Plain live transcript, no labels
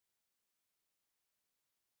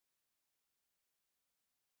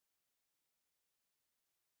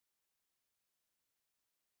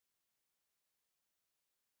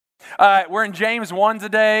We're in James 1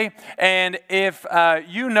 today, and if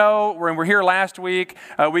you know, when we're here last week,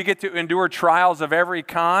 we get to endure trials of every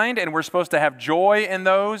kind, and we're supposed to have joy in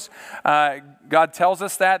those. God tells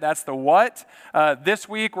us that. That's the what. This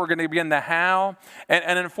week, we're going to begin the how.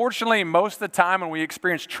 And unfortunately, most of the time when we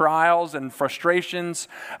experience trials and frustrations,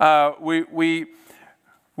 we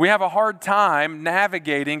have a hard time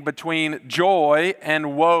navigating between joy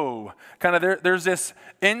and woe. Kind of there's this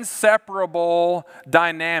inseparable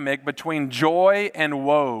dynamic between joy and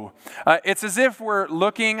woe. It's as if we're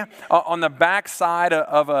looking on the backside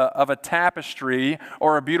of a tapestry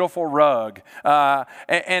or a beautiful rug.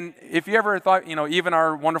 And if you ever thought, even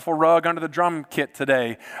our wonderful rug under the drum kit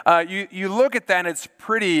today, you look at that and it's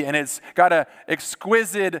pretty and it's got an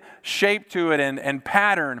exquisite shape to it and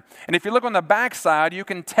pattern. And if you look on the backside, you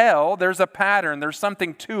can tell there's a pattern, there's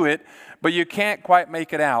something to it, but you can't quite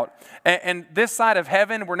make it out. And this side of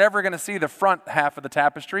heaven, we're never going to see the front half of the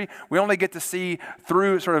tapestry. We only get to see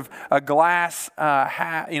through sort of a glass,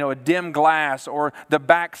 a dim glass, or the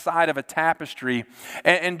back side of a tapestry.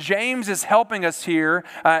 And James is helping us here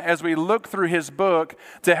as we look through his book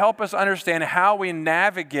to help us understand how we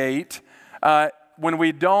navigate when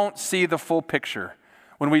we don't see the full picture,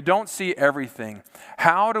 when we don't see everything.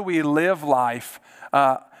 How do we live life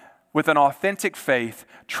with an authentic faith,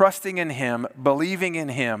 trusting in Him, believing in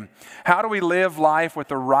Him? How do we live life with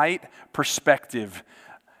the right perspective?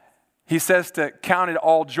 He says to count it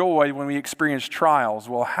all joy when we experience trials.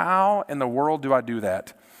 Well, how in the world do I do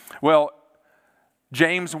that? Well,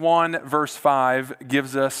 James 1 verse 5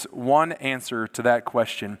 gives us one answer to that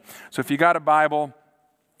question. So if you got a Bible,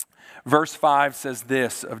 verse 5 says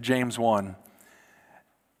this of James 1.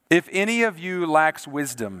 If any of you lacks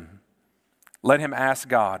wisdom, let him ask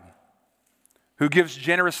God, who gives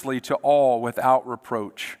generously to all without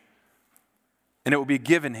reproach, and it will be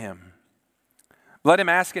given him. Let him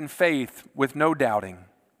ask in faith with no doubting.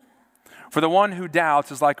 For the one who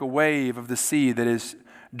doubts is like a wave of the sea that is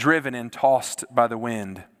driven and tossed by the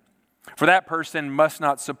wind. For that person must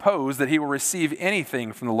not suppose that he will receive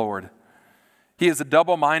anything from the Lord. He is a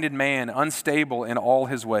double-minded man, unstable in all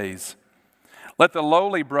his ways. Let the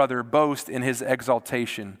lowly brother boast in his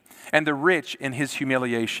exaltation, and the rich in his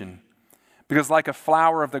humiliation. Because like a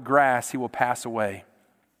flower of the grass, he will pass away.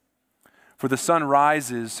 For the sun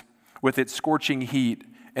rises with its scorching heat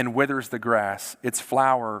and withers the grass. Its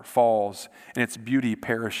flower falls, and its beauty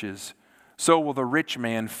perishes. So will the rich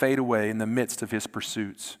man fade away in the midst of his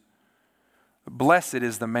pursuits. Blessed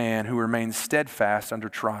is the man who remains steadfast under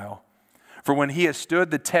trial. For when he has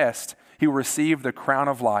stood the test, he will receive the crown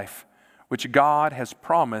of life, which God has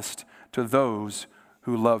promised to those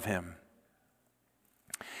who love him.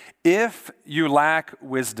 If you lack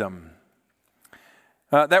wisdom,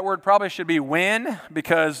 that word probably should be when,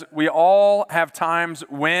 because we all have times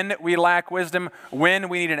when we lack wisdom, when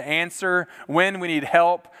we need an answer, when we need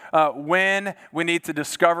help, when we need to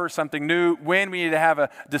discover something new, when we need to have a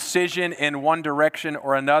decision in one direction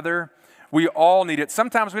or another. We all need it.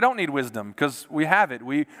 Sometimes we don't need wisdom because we have it.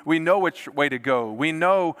 We know which way to go. We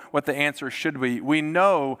know what the answer should be. We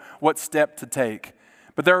know what step to take.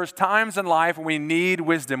 But there's times in life when we need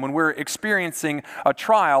wisdom. When we're experiencing a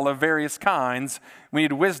trial of various kinds, we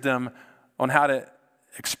need wisdom on how to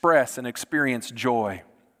express and experience joy.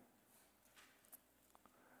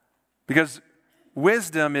 Because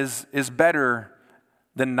wisdom is better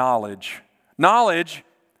than knowledge. Knowledge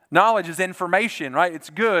is information, right? It's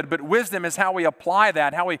good, but wisdom is how we apply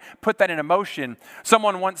that, how we put that in motion.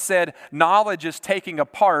 Someone once said, knowledge is taking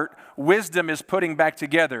apart, wisdom is putting back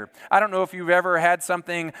together. I don't know if you've ever had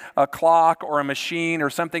something, a clock or a machine or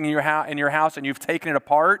something in your house and you've taken it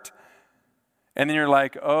apart, and then you're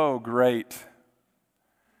like, oh, great.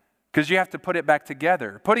 Because you have to put it back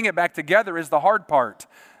together. Putting it back together is the hard part.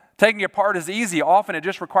 Taking it apart is easy. Often it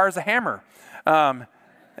just requires a hammer, and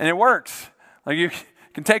it works. Like you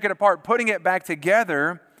can take it apart. Putting it back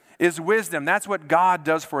together is wisdom. That's what God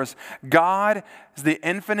does for us. God is the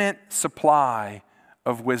infinite supply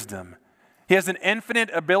of wisdom. He has an infinite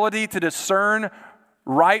ability to discern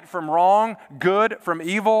right from wrong, good from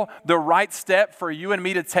evil, the right step for you and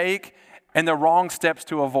me to take, and the wrong steps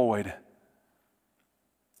to avoid.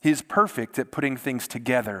 He's perfect at putting things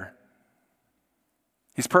together.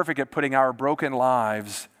 He's perfect at putting our broken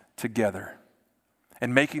lives together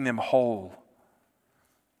and making them whole.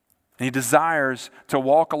 And He desires to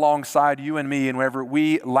walk alongside you and me, and whenever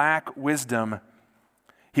we lack wisdom,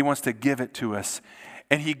 He wants to give it to us.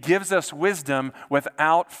 And He gives us wisdom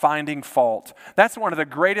without finding fault. That's one of the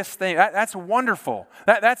greatest things. That's wonderful.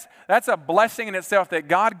 That's a blessing in itself that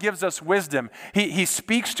God gives us wisdom. He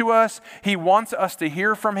speaks to us. He wants us to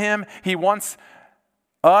hear from Him. He wants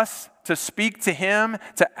us to speak to Him,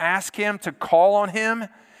 to ask Him, to call on Him,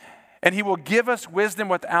 and He will give us wisdom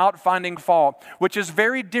without finding fault, which is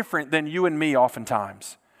very different than you and me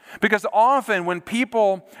oftentimes. Because often when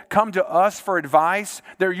people come to us for advice,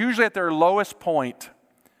 they're usually at their lowest point.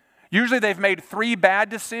 Usually they've made 3 bad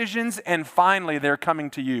decisions and finally they're coming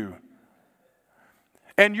to you.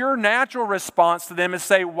 And your natural response to them is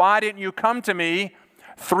say, why didn't you come to me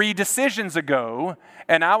 3 decisions ago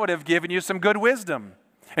and I would have given you some good wisdom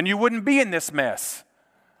and you wouldn't be in this mess.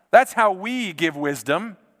 That's how we give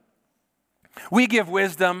wisdom. We give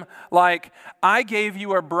wisdom like, I gave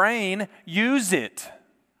you a brain, use it.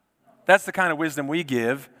 That's the kind of wisdom we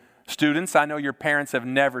give. Students, I know your parents have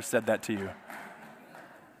never said that to you.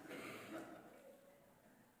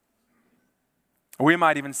 We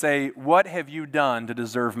might even say, what have you done to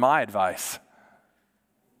deserve my advice?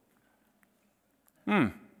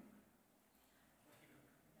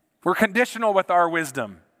 We're conditional with our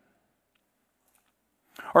wisdom.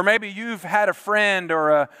 Or maybe you've had a friend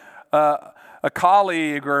or a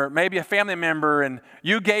colleague or maybe a family member and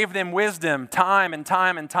you gave them wisdom time and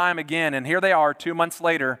time and time again, and here they are 2 months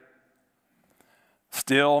later,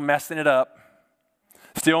 still messing it up,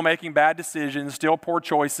 still making bad decisions, still poor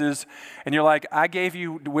choices, and you're like, I gave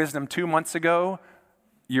you wisdom 2 months ago,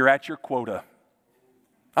 you're at your quota.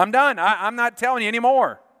 I'm done. I'm not telling you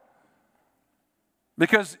anymore.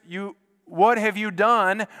 Because what have you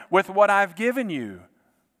done with what I've given you?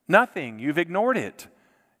 Nothing. You've ignored it.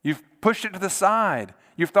 You've pushed it to the side.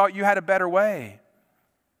 You've thought you had a better way.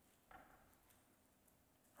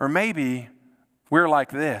 Or maybe we're like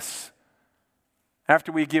this.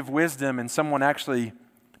 After we give wisdom and someone actually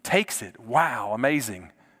takes it, wow,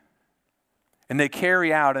 amazing. And they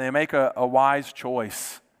carry out and they make a wise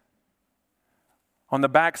choice. On the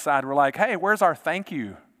backside, we're like, hey, where's our thank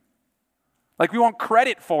you? Like we want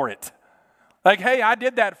credit for it. Like, hey, I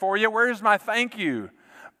did that for you. Where's my thank you?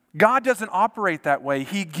 God doesn't operate that way.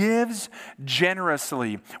 He gives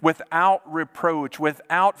generously, without reproach,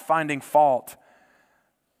 without finding fault.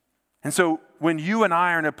 And so when you and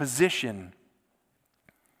I are in a position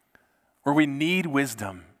where we need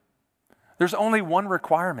wisdom, there's only one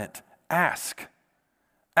requirement. Ask.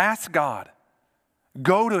 Ask God.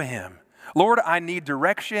 Go to Him. Lord, I need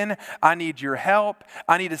direction. I need your help.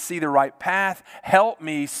 I need to see the right path. Help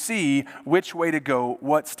me see which way to go,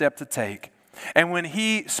 what step to take. And when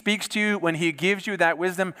He speaks to you, when He gives you that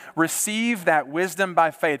wisdom, receive that wisdom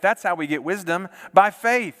by faith. That's how we get wisdom, by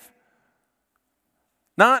faith.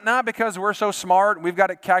 Not because we're so smart, we've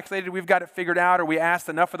got it calculated, we've got it figured out, or we asked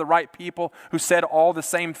enough of the right people who said all the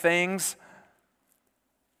same things.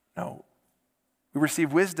 No, we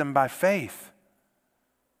receive wisdom by faith.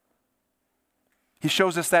 He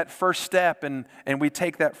shows us that first step, and we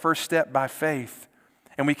take that first step by faith.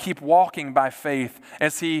 And we keep walking by faith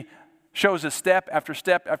as He shows us step after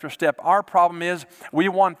step after step. Our problem is we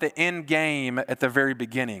want the end game at the very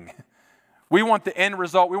beginning. We want the end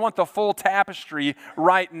result. We want the full tapestry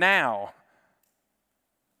right now.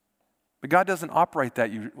 But God doesn't operate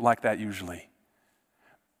like that usually.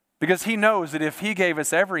 Because He knows that if He gave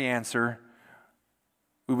us every answer,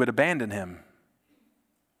 we would abandon Him.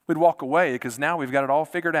 We'd walk away because now we've got it all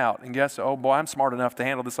figured out. And guess, oh boy, I'm smart enough to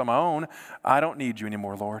handle this on my own. I don't need you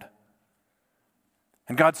anymore, Lord.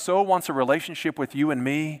 And God so wants a relationship with you and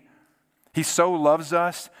me. He so loves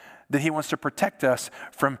us that He wants to protect us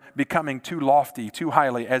from becoming too lofty, too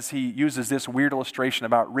highly, as He uses this weird illustration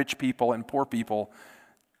about rich people and poor people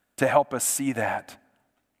to help us see that.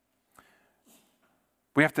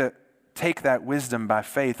 We have to take that wisdom by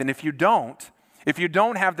faith. And if you don't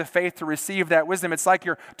have the faith to receive that wisdom, it's like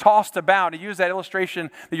you're tossed about. To use that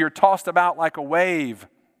illustration that you're tossed about like a wave.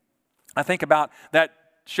 I think about that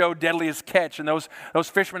show Deadliest Catch and those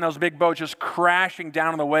fishermen, those big boats just crashing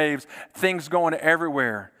down on the waves, things going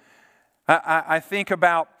everywhere. I think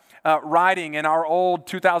about riding in our old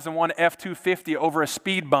 2001 F-250 over a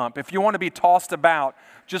speed bump. If you want to be tossed about,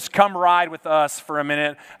 just come ride with us for a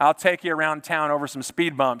minute. I'll take you around town over some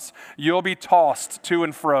speed bumps. You'll be tossed to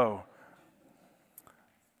and fro.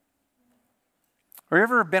 Have you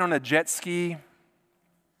ever been on a jet ski?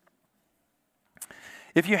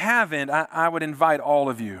 If you haven't, I would invite all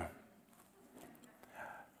of you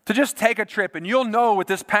to just take a trip, and you'll know what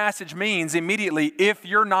this passage means immediately if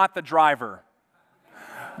you're not the driver.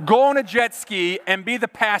 Go on a jet ski and be the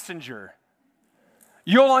passenger.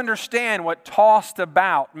 You'll understand what tossed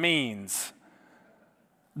about means.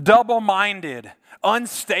 Double-minded,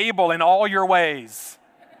 unstable in all your ways.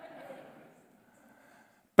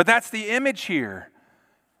 But that's the image here.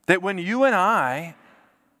 That when you and I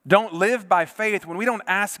don't live by faith, when we don't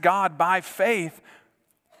ask God by faith,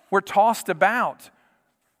 we're tossed about.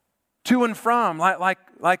 to and from,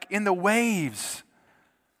 like in the waves,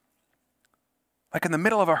 like in the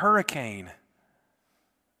middle of a hurricane,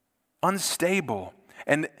 unstable.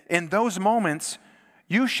 And in those moments,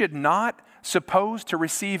 you should not suppose to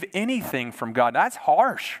receive anything from God. That's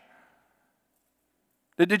harsh.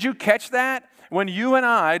 Did you catch that? When you and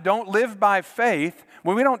I don't live by faith,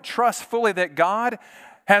 when we don't trust fully that God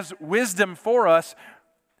has wisdom for us,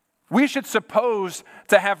 we should suppose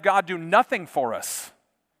to have God do nothing for us.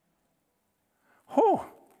 Whew,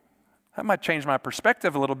 that might change my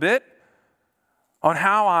perspective a little bit on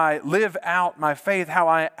how I live out my faith, how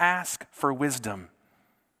I ask for wisdom.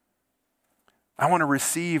 I want to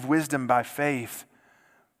receive wisdom by faith,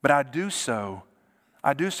 but I do so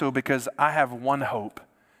because I have one hope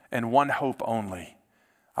and one hope only.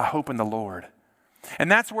 I hope in the Lord.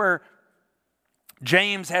 And that's where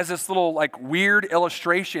James has this little weird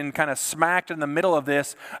illustration kind of smacked in the middle of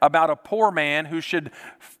this about a poor man who should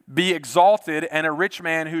be exalted and a rich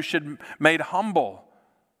man who should be made humble.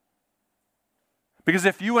 Because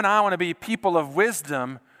if you and I want to be people of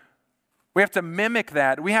wisdom, we have to mimic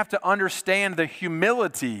that. We have to understand the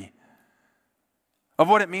humility of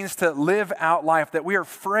what it means to live out life, that we are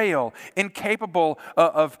frail, incapable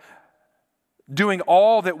of doing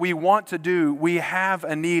all that we want to do. We have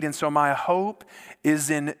a need, and so my hope is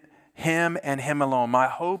in Him and Him alone. My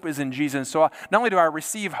hope is in Jesus. So not only do I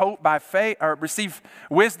receive hope by faith, or receive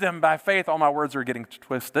wisdom by faith, all my words are getting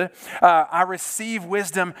twisted. I receive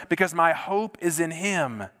wisdom because my hope is in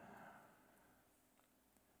Him.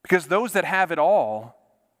 Because those that have it all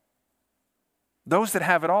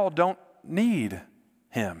don't need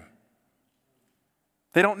Him.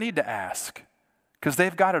 They don't need to ask because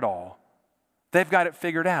they've got it all. They've got it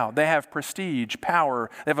figured out. They have prestige, power.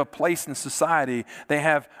 They have a place in society. They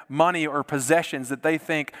have money or possessions that they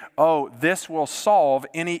think, oh, this will solve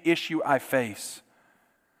any issue I face.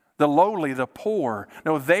 The lowly, the poor,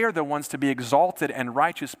 no, they are the ones to be exalted and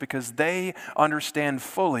righteous because they understand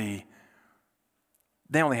fully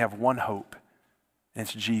they only have one hope, and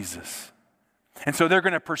it's Jesus. And so they're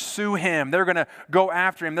going to pursue Him. They're going to go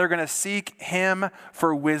after Him. They're going to seek Him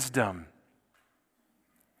for wisdom.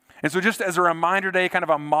 And so just as a reminder today, kind of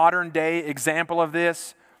a modern day example of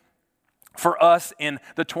this, for us in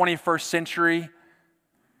the 21st century,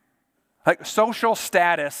 social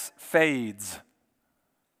status fades.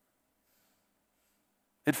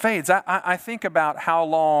 It fades. I think about how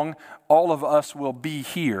long all of us will be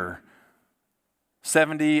here.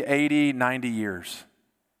 70, 80, 90 years.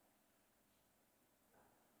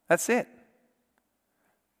 That's it.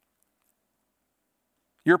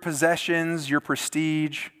 Your possessions, your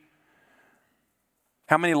prestige,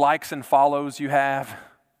 how many likes and follows you have,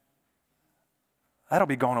 that'll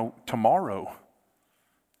be gone tomorrow.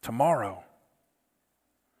 Tomorrow.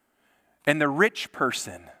 And the rich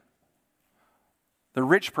person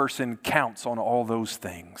counts on all those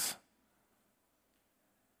things.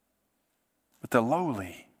 But the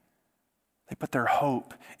lowly, they put their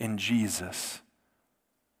hope in Jesus.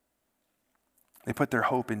 They put their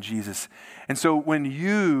hope in Jesus. And so when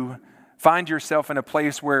you find yourself in a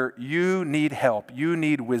place where you need help, you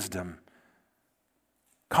need wisdom,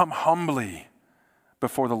 come humbly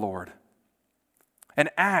before the Lord and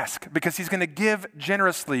ask, because He's going to give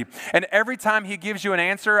generously. And every time He gives you an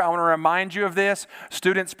answer, I want to remind you of this,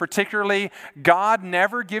 students particularly, God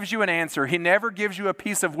never gives you an answer. He never gives you a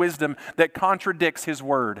piece of wisdom that contradicts His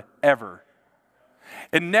word, ever.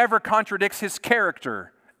 It never contradicts His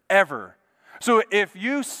character, ever. So if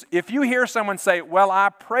you hear someone say, well, I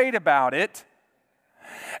prayed about it,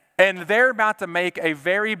 and they're about to make a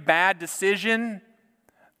very bad decision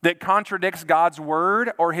that contradicts God's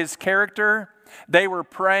word or His character, they were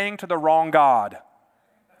praying to the wrong God.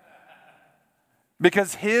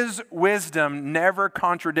 Because His wisdom never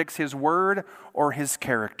contradicts His word or His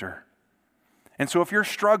character. And so if you're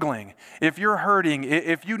struggling, if you're hurting,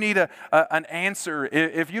 if you need an answer,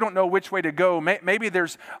 if you don't know which way to go, maybe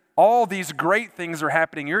there's all these great things are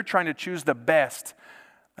happening, you're trying to choose the best,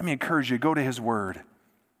 let me encourage you, go to His word.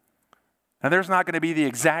 Now there's not going to be the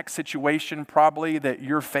exact situation probably that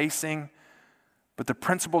you're facing, but the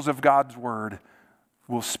principles of God's word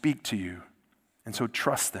will speak to you. And so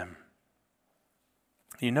trust them.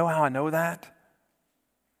 You know how I know that?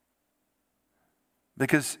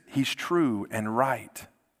 Because He's true and right.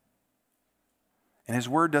 And His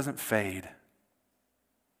word doesn't fade.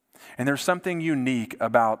 And there's something unique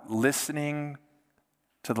about listening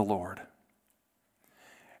to the Lord.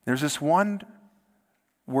 There's this one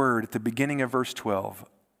word at the beginning of verse 12,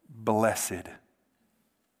 blessed.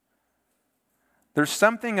 There's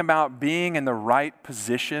something about being in the right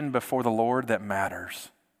position before the Lord that matters.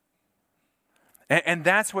 And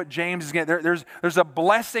that's what James is getting. There's a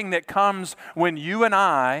blessing that comes when you and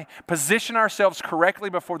I position ourselves correctly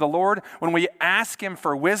before the Lord, when we ask Him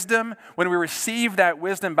for wisdom, when we receive that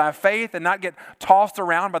wisdom by faith and not get tossed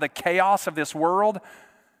around by the chaos of this world,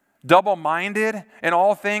 double-minded in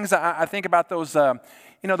all things. I think about those, those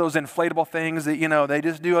inflatable things that, they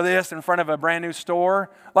just do this in front of a brand new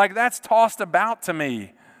store. Like, that's tossed about to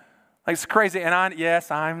me. Like, it's crazy. And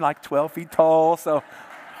I'm like 12 feet tall, so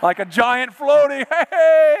like a giant floaty.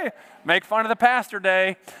 Hey, make fun of the pastor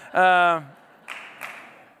day.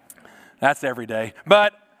 That's every day.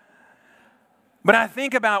 But I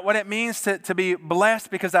think about what it means to be blessed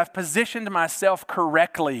because I've positioned myself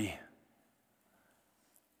correctly.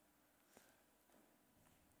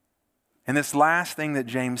 And this last thing that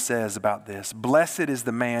James says about this, blessed is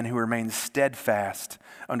the man who remains steadfast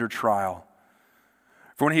under trial.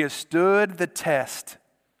 For when he has stood the test,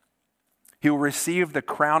 he will receive the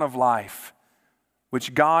crown of life,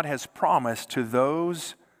 which God has promised to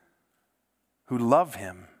those who love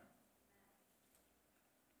Him.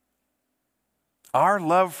 Our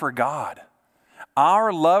love for God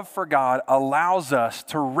allows us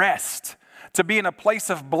to rest, to be in a place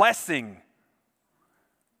of blessing.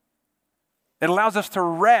 It allows us to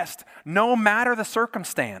rest no matter the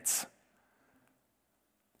circumstance.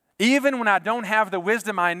 Even when I don't have the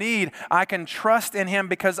wisdom I need, I can trust in Him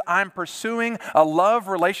because I'm pursuing a love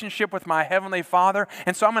relationship with my Heavenly Father.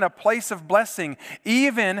 And so I'm in a place of blessing,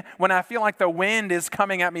 even when I feel like the wind is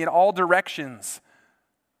coming at me in all directions.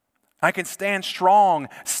 I can stand strong,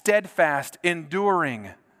 steadfast,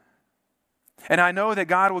 enduring. And I know that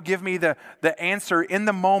God will give me the answer in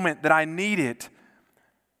the moment that I need it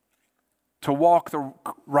to walk the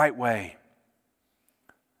right way.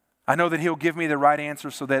 I know that He'll give me the right answer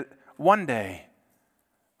so that one day,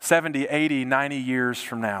 70, 80, 90 years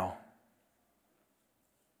from now,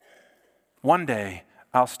 one day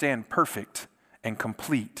I'll stand perfect and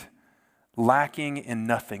complete, lacking in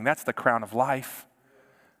nothing. That's the crown of life.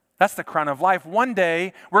 That's the crown of life. One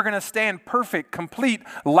day we're going to stand perfect, complete,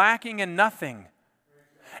 lacking in nothing.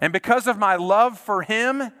 And because of my love for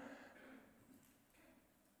Him,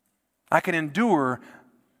 I can endure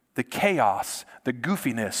the chaos, the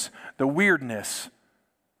goofiness, the weirdness,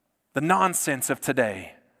 the nonsense of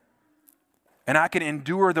today. And I can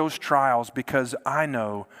endure those trials because I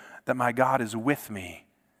know that my God is with me.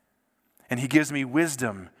 And He gives me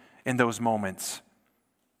wisdom in those moments.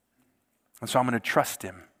 And so I'm going to trust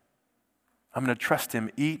Him. I'm going to trust Him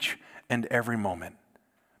each and every moment.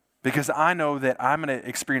 Because I know that I'm going to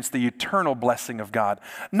experience the eternal blessing of God.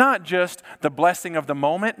 Not just the blessing of the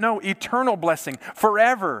moment. No, eternal blessing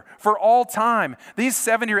forever, for all time. These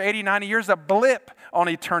 70 or 80, 90 years, a blip on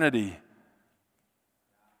eternity.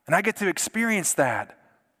 And I get to experience that.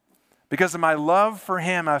 Because of my love for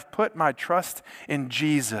Him, I've put my trust in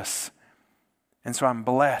Jesus. And so I'm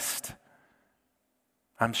blessed.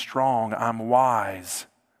 I'm strong. I'm wise.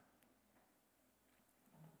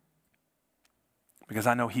 Because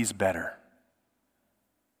I know He's better.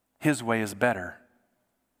 His way is better.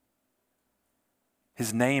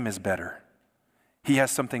 His name is better. He has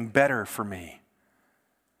something better for me.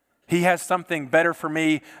 He has something better for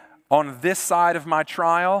me on this side of my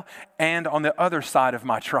trial and on the other side of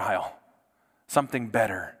my trial. Something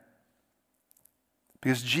better.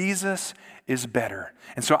 Because Jesus is better.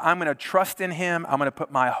 And so I'm going to trust in Him. I'm going to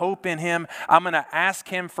put my hope in Him. I'm going to ask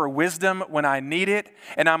Him for wisdom when I need it.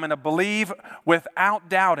 And I'm going to believe without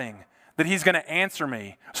doubting that He's going to answer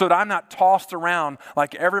me so that I'm not tossed around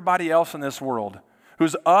like everybody else in this world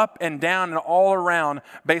who's up and down and all around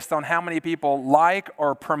based on how many people like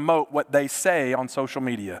or promote what they say on social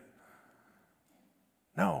media.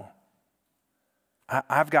 No.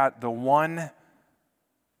 I've got the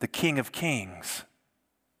King of Kings,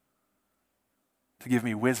 to give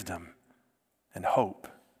me wisdom and hope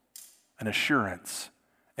and assurance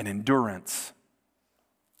and endurance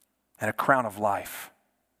and a crown of life.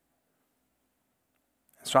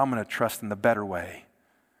 And so I'm going to trust in the better way,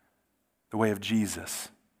 the way of Jesus.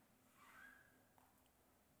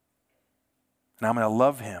 And I'm going to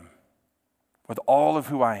love Him with all of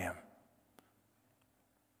who I am,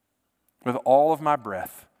 with all of my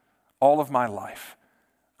breath, all of my life.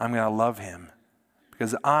 I'm going to love Him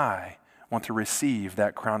because I want to receive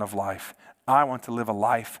that crown of life. I want to live a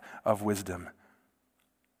life of wisdom.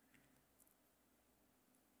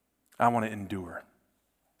 I want to endure.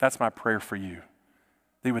 That's my prayer for you.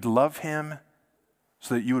 That you would love Him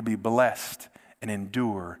so that you would be blessed and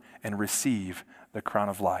endure and receive the crown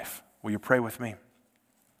of life. Will you pray with me?